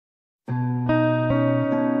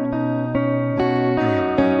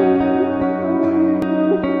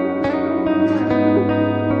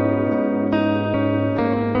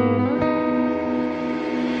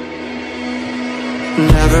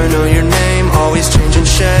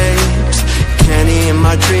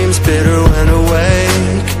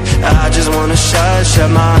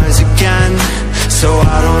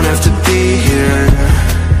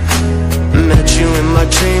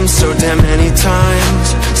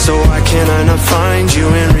can I not find you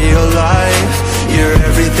in real life? You're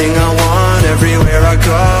everything I want, everywhere I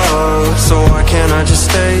go. So why can't I just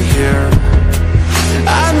stay here?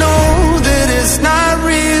 I know that it's not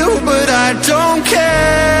real, but I don't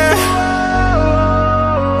care.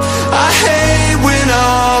 I hate when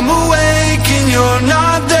I'm awake and you're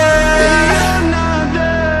not there.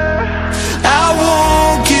 I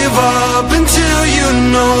won't give up until you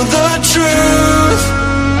know the truth.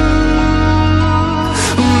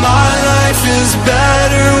 My life is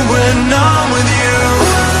better when I'm with you.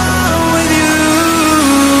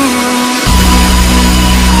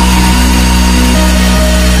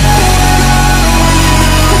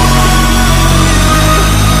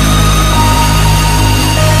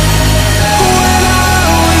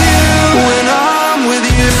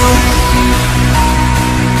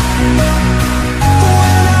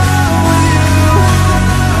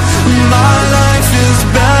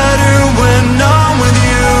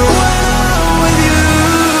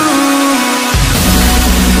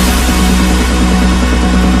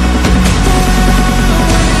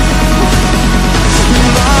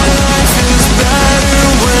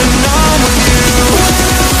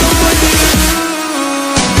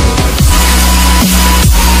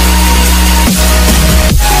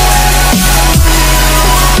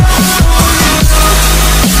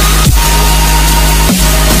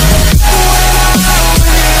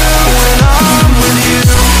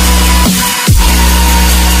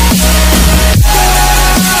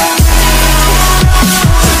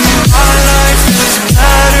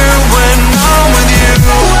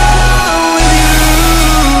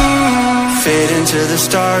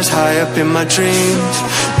 High up in my dreams,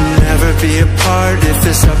 never be apart if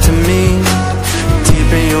it's up to me. Deep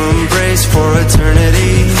in your embrace for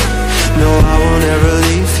eternity. No, I won't ever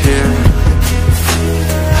leave here.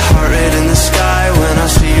 Heart rate in the sky when I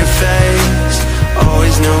see your face.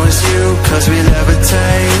 Always know it's you, cause we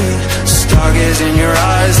levitate. Stargaze in your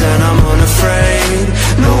eyes and I'm unafraid.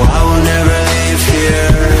 No, I will never leave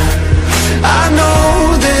here. I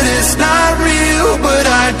know that it's not real, but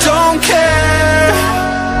I don't care.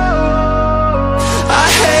 I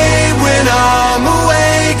hate when I'm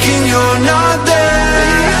awake and you're not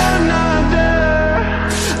there.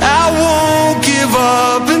 I won't give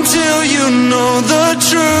up until you know the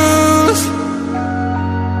truth.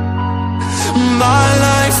 My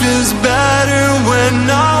life is better when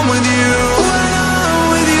I'm